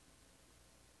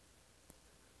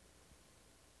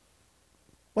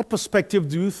 What perspective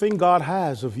do you think God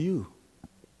has of you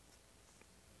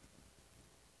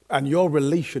and your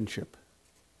relationship?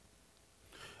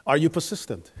 Are you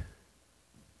persistent?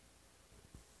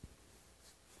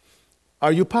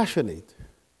 Are you passionate?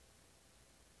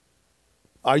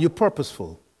 Are you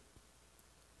purposeful?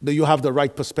 Do you have the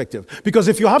right perspective? Because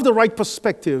if you have the right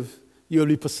perspective, you'll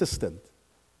be persistent.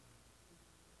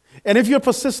 And if you're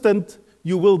persistent,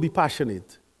 you will be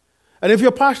passionate. And if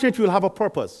you're passionate, you'll have a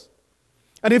purpose.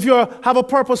 And if you have a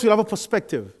purpose, you'll have a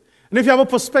perspective. And if you have a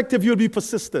perspective, you'll be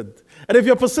persistent. And if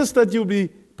you're persistent, you'll be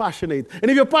passionate.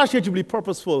 And if you're passionate, you'll be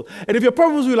purposeful. And if you're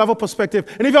purposeful, you'll have a perspective.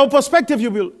 And if you have a perspective,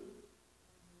 you will.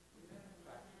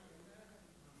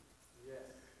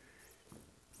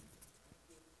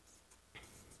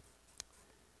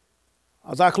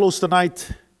 As I close tonight,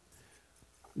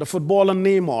 the footballer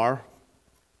Neymar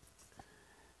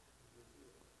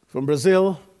from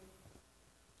Brazil,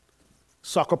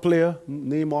 soccer player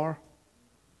Neymar,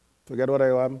 forget what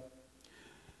I am.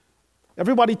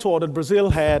 Everybody thought that Brazil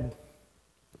had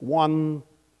won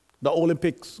the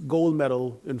Olympics gold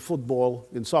medal in football,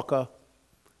 in soccer,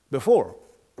 before.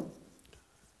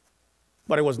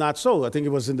 But it was not so. I think it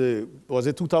was was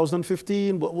it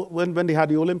 2015 when they had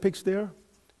the Olympics there?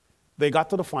 They got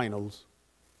to the finals.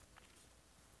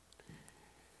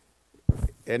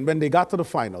 And when they got to the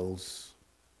finals,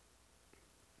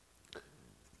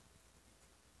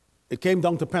 it came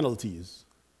down to penalties.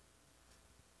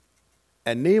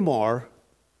 And Neymar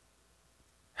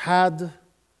had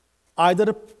either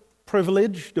the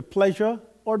privilege, the pleasure,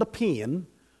 or the pain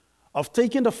of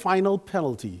taking the final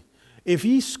penalty. If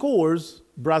he scores,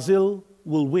 Brazil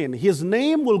will win. His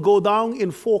name will go down in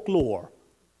folklore.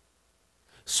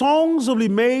 Songs will be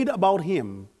made about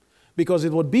him because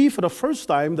it would be for the first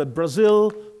time that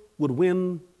Brazil would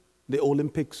win the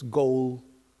Olympics gold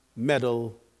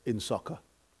medal in soccer.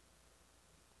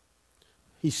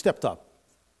 He stepped up,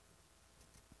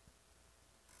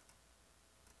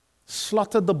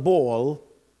 slotted the ball.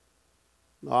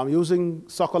 Now I'm using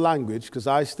soccer language because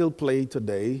I still play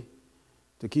today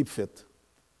to keep fit.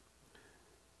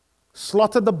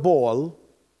 Slotted the ball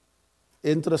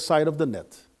into the side of the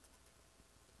net.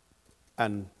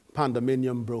 And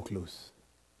pandemonium broke loose.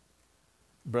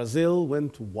 Brazil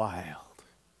went wild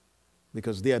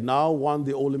because they had now won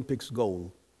the Olympics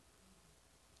gold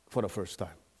for the first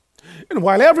time. And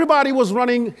while everybody was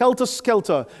running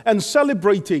helter-skelter and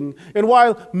celebrating, and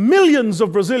while millions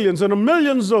of Brazilians and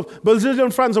millions of Brazilian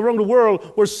fans around the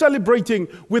world were celebrating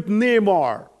with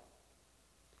Neymar,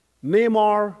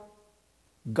 Neymar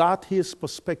got his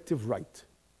perspective right.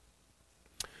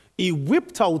 He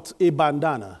whipped out a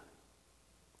bandana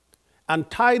and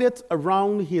tied it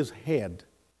around his head.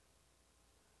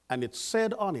 And it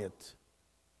said on it,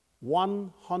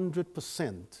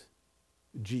 100%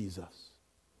 Jesus.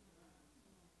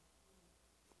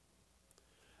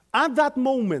 At that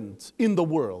moment in the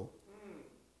world,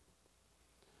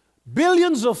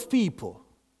 billions of people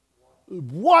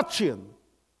watching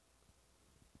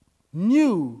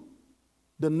knew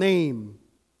the name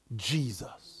Jesus.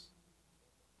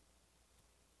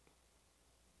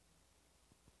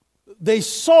 They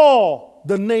saw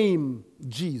the name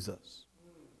Jesus.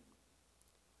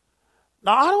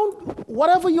 Now,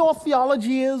 whatever your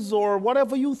theology is or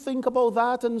whatever you think about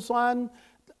that and so on,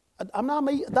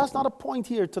 that's not a point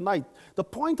here tonight. The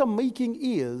point I'm making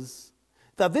is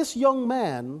that this young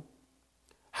man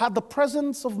had the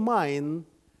presence of mind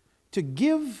to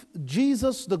give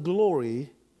Jesus the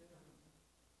glory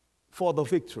for the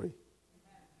victory.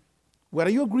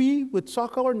 Whether you agree with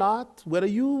soccer or not, whether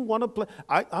you want to play,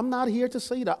 I'm not here to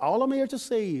say that. All I'm here to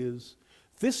say is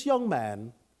this young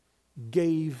man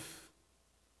gave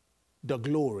the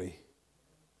glory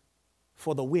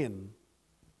for the win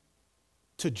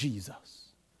to Jesus.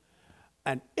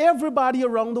 And everybody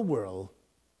around the world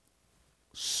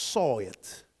saw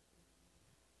it.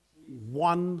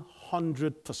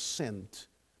 100%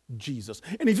 Jesus.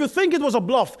 And if you think it was a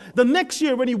bluff, the next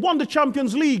year when he won the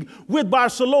Champions League with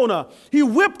Barcelona, he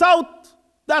whipped out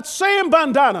that same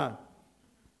bandana.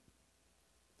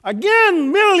 Again,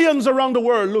 millions around the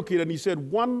world looking, and he said,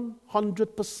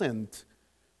 100%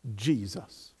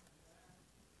 Jesus.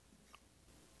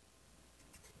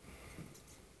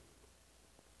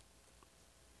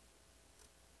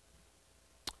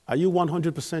 Are you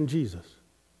 100% Jesus?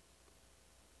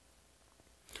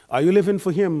 Are you living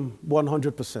for him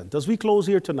 100%? As we close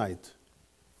here tonight,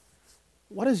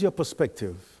 what is your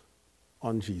perspective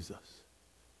on Jesus?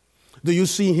 Do you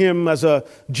see him as a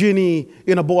genie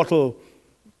in a bottle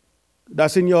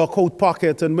that's in your coat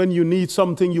pocket, and when you need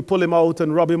something, you pull him out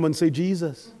and rub him and say,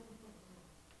 Jesus?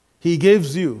 He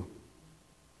gives you,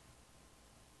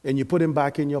 and you put him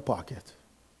back in your pocket.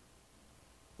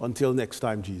 Until next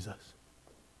time, Jesus.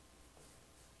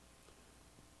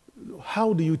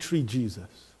 How do you treat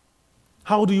Jesus?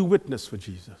 How do you witness for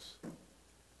Jesus?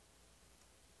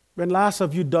 When last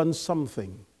have you done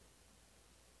something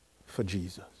for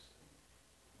Jesus?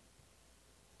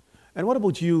 And what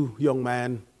about you, young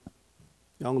man,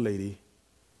 young lady?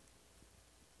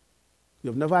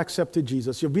 You've never accepted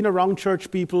Jesus. You've been around church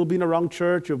people, been around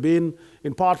church, you've been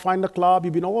in Pathfinder Club,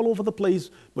 you've been all over the place,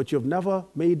 but you've never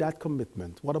made that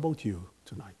commitment. What about you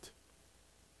tonight?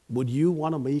 Would you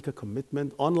want to make a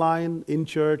commitment online, in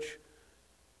church?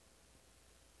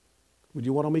 Would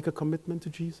you want to make a commitment to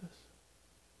Jesus?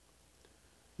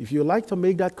 If you'd like to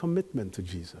make that commitment to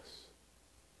Jesus,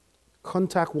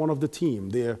 contact one of the team.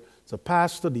 There's a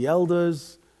pastor, the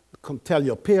elders, tell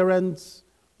your parents,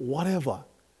 whatever.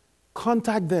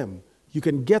 Contact them. You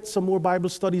can get some more Bible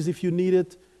studies if you need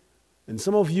it. And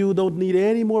some of you don't need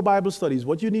any more Bible studies.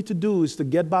 What you need to do is to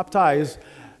get baptized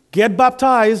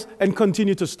and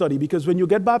continue to study. Because when you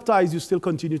get baptized, you still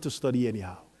continue to study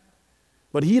anyhow.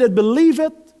 But he that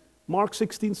believeth, Mark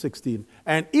 16:16,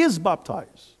 and is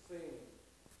baptized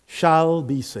shall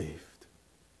be saved.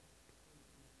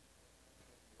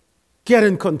 Get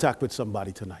in contact with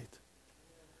somebody tonight.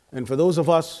 And for those of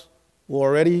us who are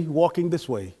already walking this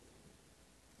way,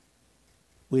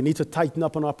 we need to tighten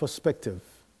up on our perspective.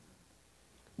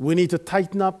 We need to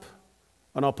tighten up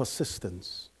on our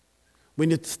persistence. We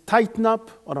need to tighten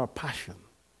up on our passion.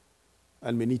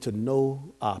 And we need to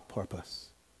know our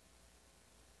purpose.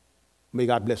 May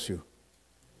God bless you.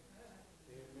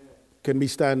 Amen. Can we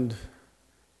stand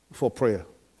for prayer?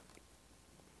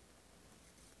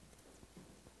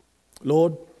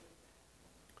 Lord,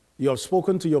 you have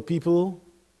spoken to your people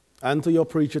and to your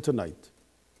preacher tonight.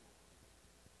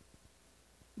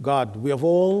 God, we have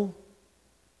all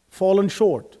fallen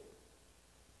short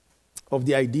of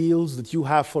the ideals that you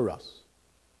have for us.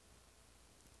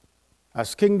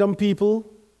 As kingdom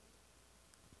people,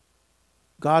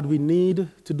 God, we need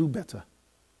to do better.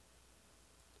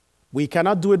 We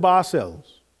cannot do it by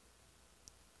ourselves.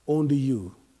 Only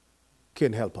you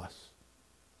can help us.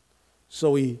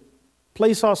 So we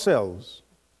place ourselves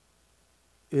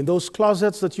in those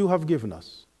closets that you have given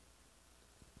us.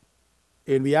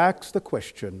 And we ask the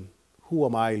question, who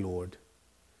am I, Lord?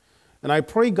 And I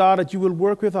pray, God, that you will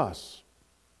work with us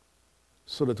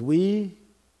so that we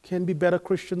can be better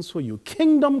Christians for you,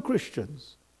 kingdom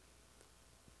Christians.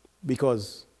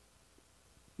 Because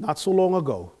not so long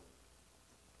ago,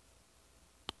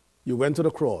 you went to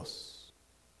the cross,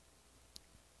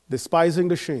 despising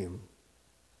the shame,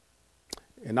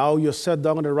 and now you're set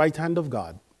down on the right hand of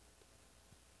God.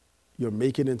 You're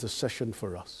making intercession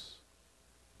for us.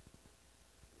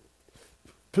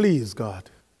 Please, God,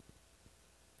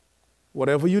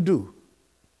 whatever you do,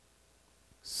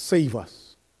 save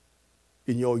us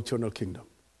in your eternal kingdom.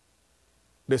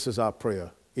 This is our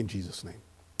prayer in Jesus' name.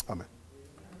 Amen.